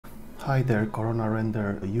Hi there, Corona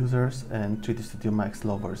Render users and 3D Studio Max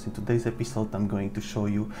lovers. In today's episode I'm going to show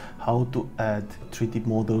you how to add 3D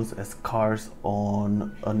models as cars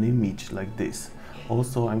on an image like this.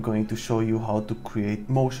 Also I'm going to show you how to create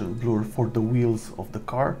motion blur for the wheels of the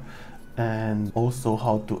car, and also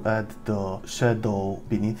how to add the shadow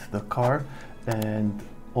beneath the car, and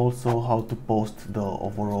also how to post the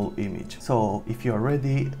overall image. So if you are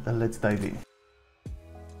ready, let's dive in.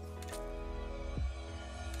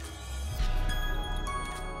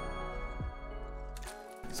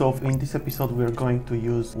 So in this episode we are going to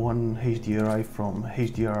use one hdri from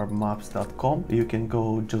hdrmaps.com. You can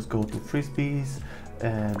just go to frisbees,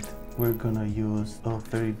 and we're gonna use a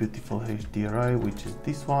very beautiful hdri, which is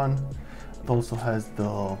this one. It also has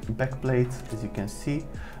the backplates, as you can see.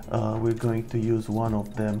 We're going to use one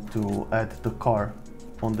of them to add the car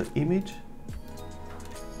on the image.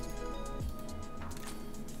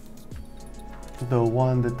 The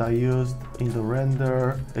one that I used in the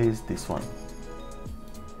render is this one.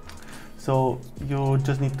 So you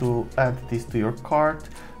just need to add this to your cart,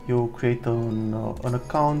 you create an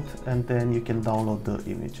account, and then you can download the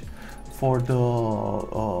image. For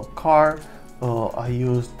the car, I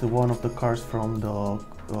used one of the cars from the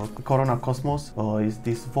Corona Cosmos. Is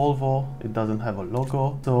this Volvo. It doesn't have a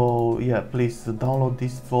logo. So yeah, please download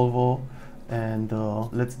this Volvo and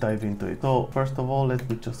let's dive into it. So first of all, let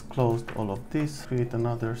me just close all of this, create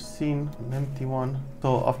another scene, an empty one.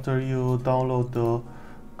 So after you download the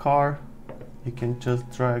car, you can just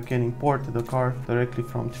drag and import the car directly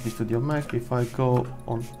from 3D Studio Max. If I go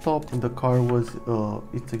on top, the car was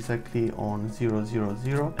it's exactly on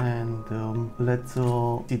 000, and let's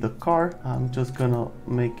see the car. I'm just gonna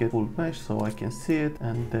make it full mesh so I can see it,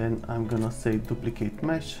 and then I'm gonna say duplicate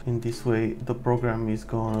mesh. In this way the program is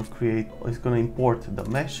gonna import the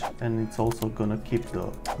mesh, and it's also gonna keep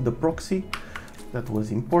the proxy that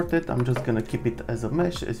was imported. I'm just gonna keep it as a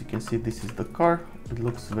mesh. As you can see, this is the car. It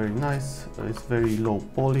looks very nice. It's very low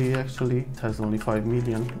poly actually. It has only 5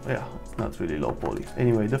 million. Yeah, it's not really low poly.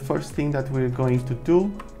 Anyway, the first thing that we're going to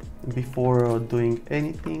do before doing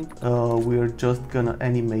anything, we're just gonna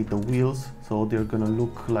animate the wheels so they're gonna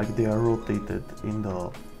look like they are rotated in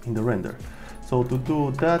the render. So to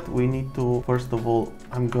do that, we need to, first of all,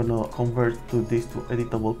 I'm gonna convert this to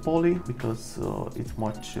editable poly because it's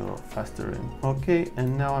much faster. Okay,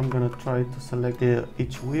 and now I'm gonna try to select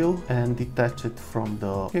each wheel and detach it from the,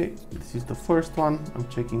 okay, this is the first one. I'm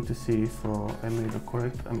checking to see if I made it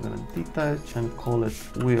correct. I'm gonna detach and call it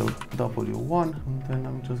wheel W1, and then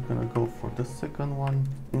I'm just gonna go for the second one.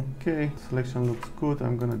 Okay, selection looks good.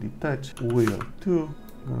 I'm gonna detach wheel 2.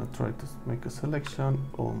 I'm gonna try to make a selection,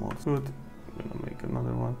 almost good. I'm gonna make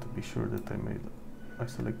another one to be sure that I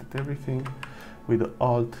selected everything. With the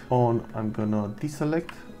Alt on, I'm gonna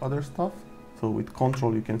deselect other stuff. So with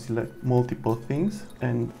Control you can select multiple things,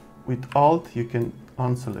 and with Alt you can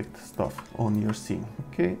unselect stuff on your scene.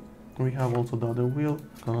 Okay, we have also the other wheel.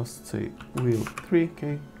 I'm gonna say wheel 3.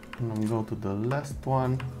 Okay, and I'm going to the last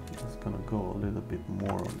one. I'm just gonna go a little bit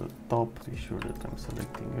more on the top, be sure that I'm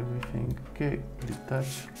selecting everything. Okay,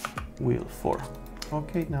 detach wheel 4.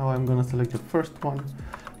 Okay, now I'm gonna select the first one.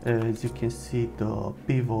 As you can see, the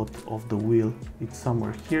pivot of the wheel, it's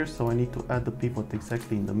somewhere here, so I need to add the pivot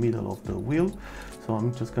exactly in the middle of the wheel. So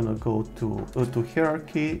I'm just gonna go to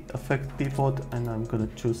hierarchy, affect pivot, and I'm gonna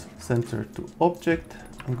choose center to object.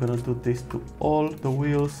 I'm gonna do this to all the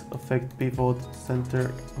wheels, affect pivot,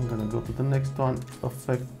 center. I'm gonna go to the next one,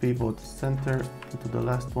 affect pivot, center, and to the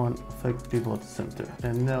last one, affect pivot, center.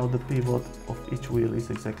 And now the pivot of each wheel is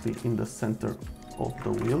exactly in the center of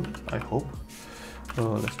the wheel, I hope.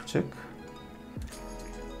 Let's check.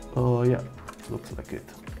 Yeah, looks like it.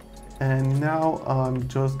 And now I'm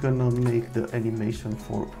just gonna make the animation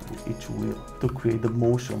for each wheel to create the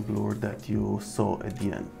motion blur that you saw at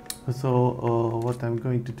the end. So what I'm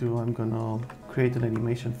going to do, I'm gonna create an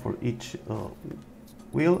animation for each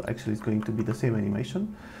wheel. Actually, it's going to be the same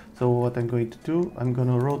animation. So what I'm going to do, I'm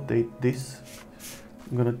gonna rotate this.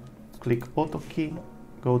 I'm gonna click Auto key,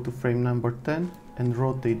 go to frame number 10, and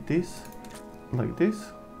rotate this like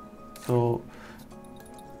this. So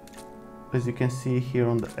as you can see here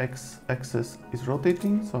on the x-axis is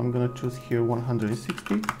rotating, so I'm gonna choose here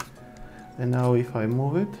 160, and now if I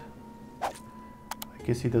move it, I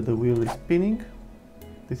can see that the wheel is spinning.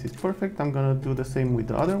 This is perfect. I'm gonna do the same with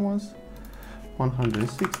the other ones.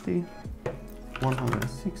 160,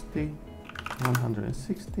 160,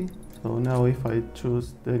 160. So now if I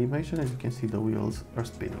choose the animation, as you can see, the wheels are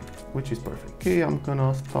spinning, which is perfect. Okay, I'm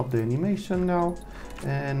gonna stop the animation now,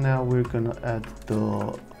 and now we're gonna add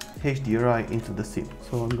the hdri into the scene.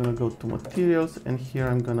 So I'm gonna go to materials, and here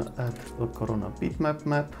I'm gonna add a Corona bitmap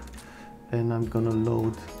map. and I'm gonna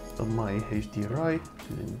load my HDRI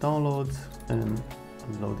using downloads, and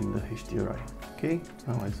I'm loading the HDRI. Okay,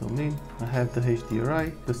 now I zoom in, I have the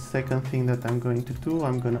HDRI. The second thing that I'm going to do,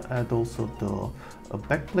 I'm gonna add also a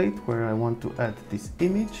backplate where I want to add this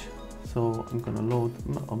image. So I'm gonna load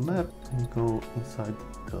a map and go inside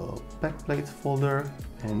the backplates folder,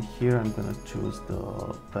 and here I'm gonna choose the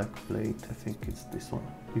backplate. I think it's this one.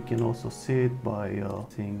 You can also see it by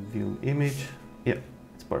saying view image. Yeah,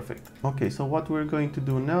 it's perfect. Okay, so what we're going to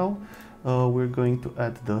do now, we're going to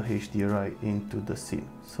add the HDRI into the scene.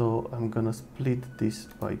 So I'm gonna split this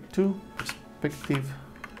by 2 perspective,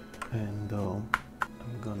 and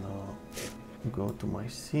I'm gonna go to my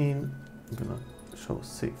scene. I'm gonna show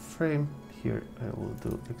save frame. Here I will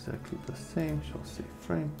do exactly the same, show save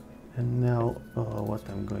frame. And now what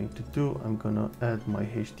I'm going to do, I'm gonna add my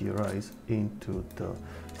HDRIs into the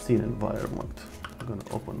scene environment. I'm gonna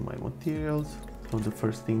open my materials. So the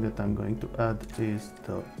first thing that I'm going to add is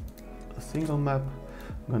a single map.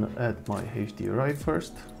 I'm gonna add my HDRI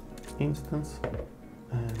first instance,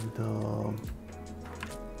 and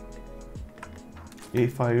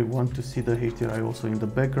if I want to see the HDRI also in the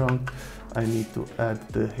background, I need to add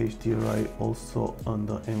the HDRI also on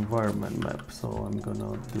the environment map. So I'm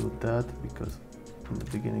gonna do that because in the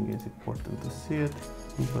beginning it's important to see it,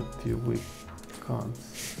 but we can't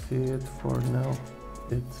see it for now.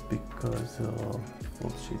 It's because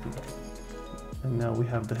default shading. And now we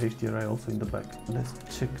have the HDRI also in the back. Let's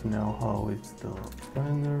check now how it's the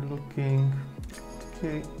banner looking.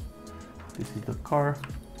 Okay, this is the car.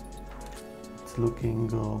 It's looking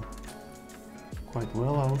quite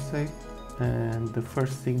well, I would say. And the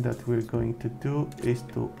first thing that we're going to do is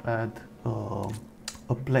to add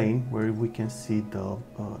a plane where we can see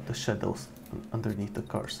the shadows underneath the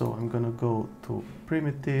car. So I'm gonna go to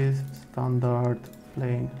primitives, standard,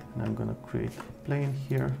 plane, and I'm gonna create a plane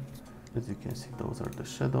here. As you can see, those are the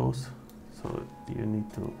shadows. So you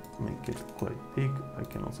need to make it quite big. I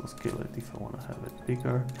can also scale it if I want to have it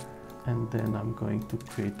bigger. And then I'm going to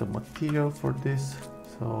create a material for this.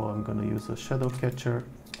 So I'm going to use a shadow catcher,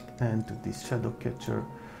 and to this shadow catcher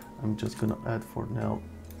I'm just going to add for now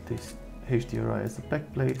this HDRI as a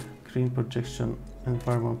backplate, screen projection,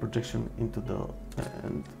 environment projection into the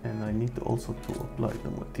and I need also to apply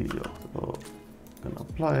the material. So I'm going to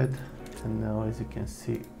apply it, and now as you can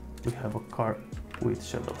see we have a car with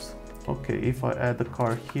shadows. Okay, if I add a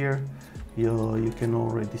car here, you can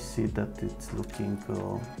already see that it's looking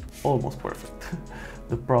almost perfect.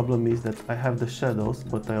 The problem is that I have the shadows,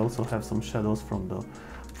 but I also have some shadows from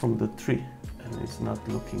the tree, and it's not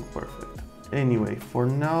looking perfect. Anyway, for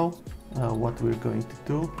now, what we're going to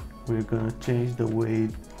do, we're going to change the way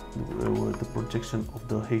the projection of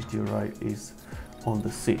the HDRI is on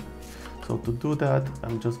the scene. So to do that,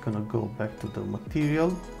 I'm just going to go back to the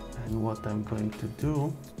material, and what I'm going to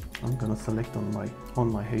do, I'm gonna select on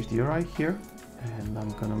my HDRI here, and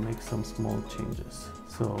I'm gonna make some small changes.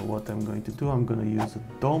 So what I'm going to do, I'm gonna use a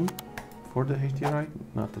dome for the HDRI,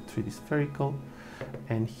 not a 3D spherical.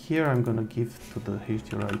 And here I'm gonna give to the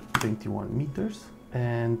HDRI 21 meters,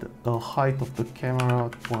 and the height of the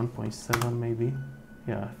camera 1.7 maybe.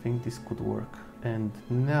 Yeah, I think this could work. And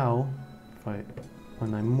now,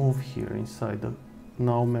 when I move here inside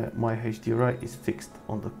now my HDRI is fixed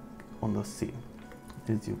on the scene.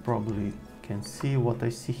 As you probably can see, what I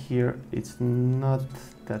see here, it's not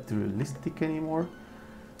that realistic anymore,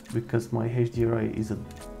 because my HDRI is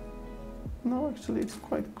no, actually it's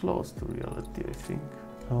quite close to reality, I think.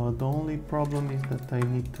 The only problem is that I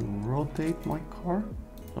need to rotate my car,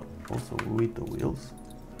 also with the wheels.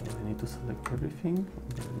 So I need to select everything. I'm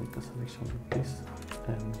going to make a selection with this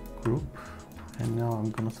and group, and now I'm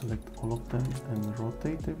going to select all of them and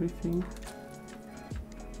rotate everything.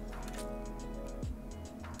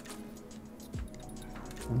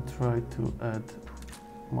 And try to add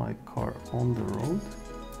my car on the road.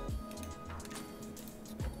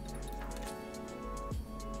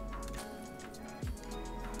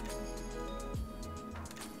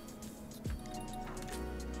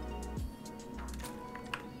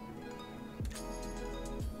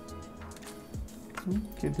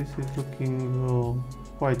 Okay, this is looking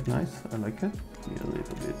quite nice. I like it. A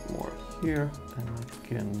little bit more here, and I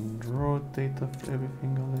can rotate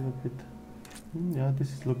everything a little bit. Yeah,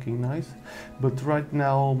 this is looking nice, but right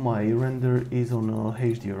now my render is on a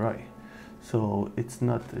HDRI, so it's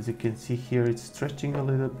not, as you can see here, it's stretching a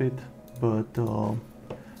little bit, but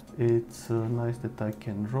it's nice that I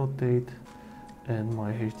can rotate and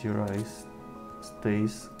my HDRI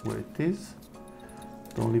stays where it is.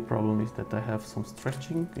 The only problem is that I have some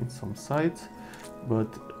stretching in some sides, but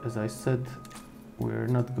as I said, we're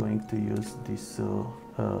not going to use this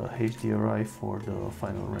hdri for the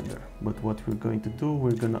final render. But what we're going to do,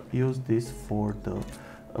 we're gonna use this for the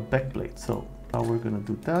backplate. So how we're gonna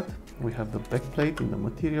do that, we have the backplate in the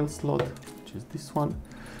material slot, which is this one.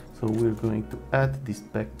 So we're going to add this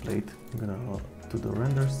backplate. I'm gonna to the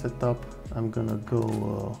render setup. I'm gonna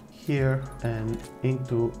go here and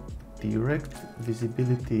into direct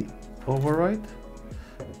visibility override.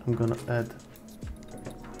 I'm gonna add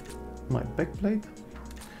my backplate.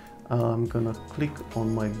 I'm gonna click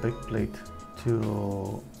on my backplate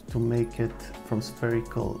to make it from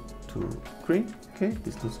spherical to green. Okay,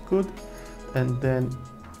 this looks good. And then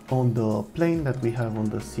on the plane that we have on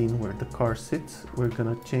the scene where the car sits, we're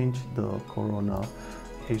gonna change the Corona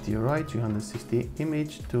hdri 360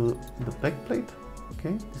 image to the backplate.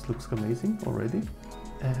 Okay, this looks amazing already.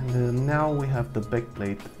 And now we have the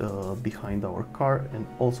backplate behind our car and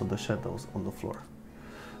also the shadows on the floor.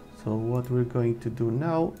 So what we're going to do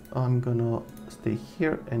now, I'm gonna stay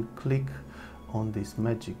here and click on this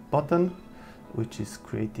magic button, which is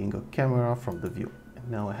creating a camera from the view.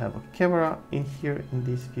 And now I have a camera in here in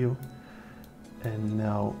this view. And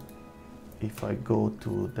now if I go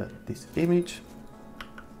to this image,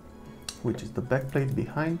 which is the backplate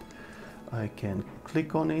behind, I can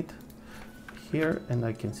click on it here and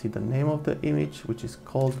I can see the name of the image, which is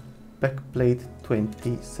called backplate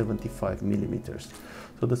 2075 millimeters.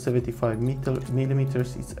 So the 75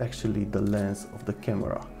 millimeters is actually the lens of the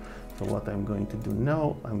camera. So what I'm going to do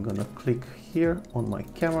now, I'm gonna click here on my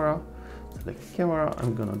camera, select camera,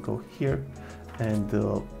 I'm gonna go here and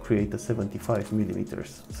create a 75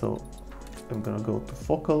 millimeters. So I'm gonna go to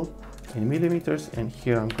focal in millimeters and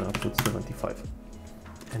here I'm gonna put 75.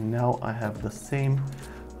 And now I have the same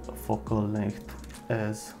focal length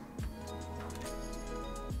as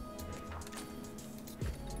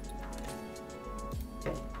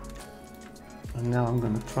and now I'm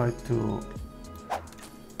gonna try to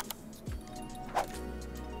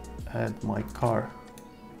add my car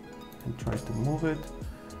and try to move it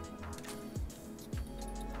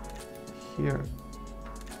here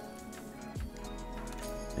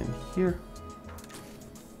and here.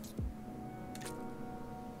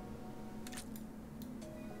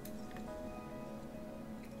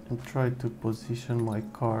 And try to position my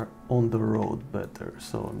car on the road better.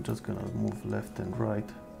 So I'm just gonna move left and right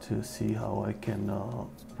to see how I can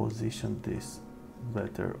position this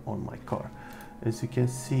better on my car. As you can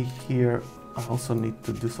see here, I also need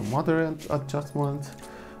to do some other adjustments.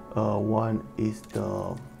 One is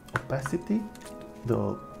the opacity,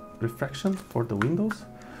 the refraction for the windows.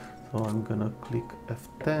 So I'm gonna click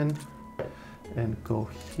F10 and go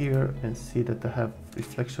here and see that I have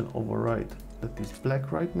reflection override that is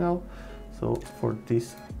black right now. So for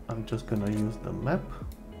this, I'm just gonna use the map,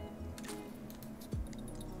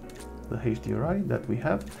 the hdri that we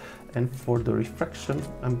have, and for the refraction,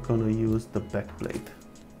 I'm gonna use the backplate.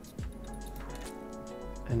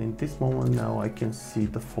 And in this moment now, I can see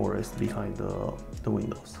the forest behind the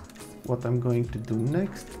windows. What I'm going to do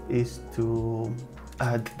next is to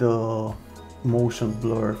add the motion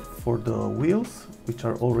blur for the wheels, which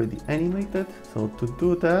are already animated. So to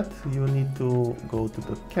do that, you need to go to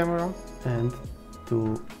the camera and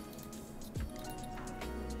to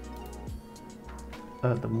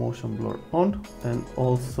add the motion blur on, and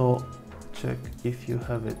also check if you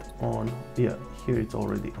have it on. Yeah, here it's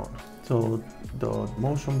already on. So the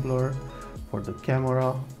motion blur for the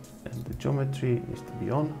camera and the geometry needs to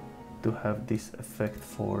be on to have this effect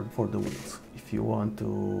for the wheels. If you want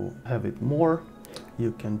to have it more,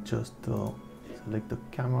 you can just select the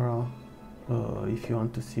camera. If you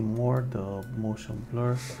want to see more the motion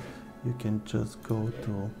blur, you can just go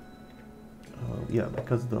to yeah,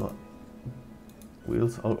 because the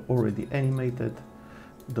wheels are already animated,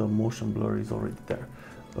 the motion blur is already there.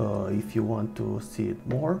 If you want to see it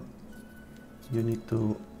more, you need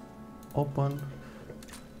to open,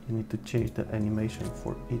 you need to change the animation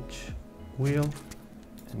for each wheel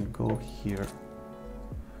and go here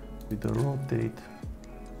with the rotate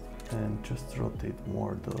and just rotate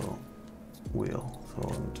more the wheel. So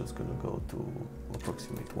I'm just gonna go to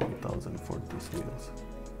approximate 1000 for these wheels.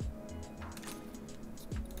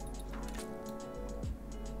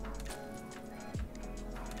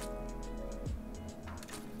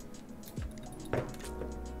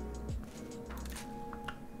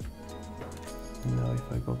 Now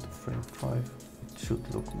if I go to frame 5, it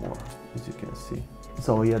should look more, as you can see.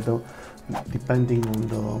 So yeah, depending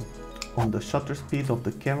on the shutter speed of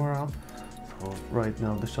the camera. So right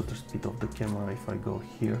now the shutter speed of the camera, if I go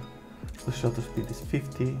here, the shutter speed is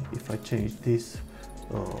 50. If I change this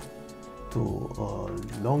to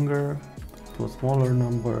longer, to a smaller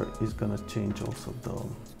number, is gonna change also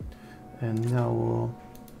And now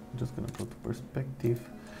I'm just gonna go to perspective,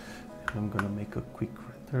 and I'm gonna make a quick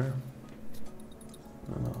render.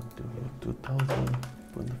 I'm gonna do 2000,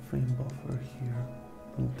 put the frame buffer here,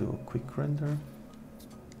 and do a quick render.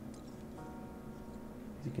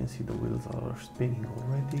 As you can see, the wheels are spinning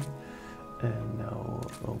already, and now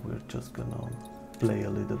we're just gonna play a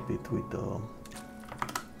little bit with the.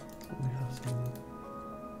 We have some.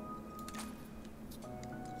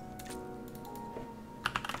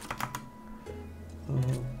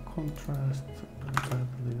 Contrast. I'm gonna add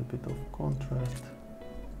a little bit of contrast.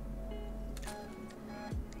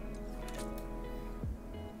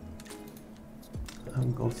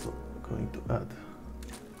 I'm also going to add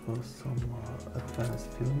some advanced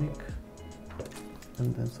filmic,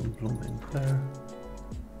 and then some bloom and blur,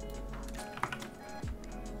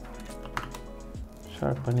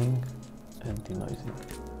 sharpening, and denoising.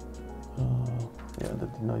 Yeah, the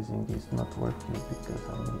denoising is not working because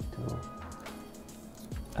I need to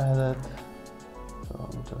add it. So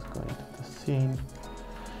I'm just going to the scene,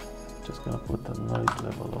 just gonna put a noise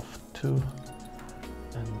level of 2.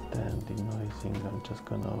 And then denoising, I'm just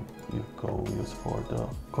gonna use for the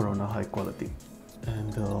Corona high quality,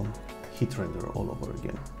 and heat render all over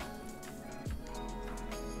again.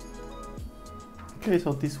 Okay,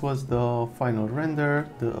 so this was the final render.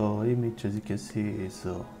 The image, as you can see, is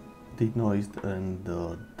denoised and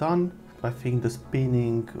done. I think the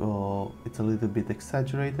spinning, it's a little bit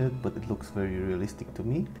exaggerated, but it looks very realistic to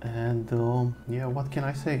me. And yeah, what can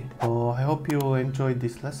I say? I hope you enjoyed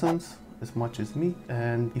these lessons as much as me,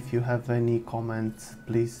 and if you have any comments,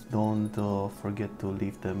 please don't forget to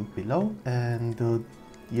leave them below. And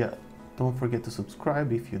yeah, don't forget to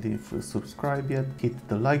subscribe if you didn't subscribe yet. Hit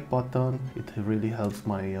the like button, it really helps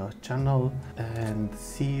my channel, and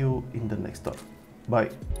see you in the next one.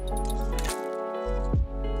 Bye.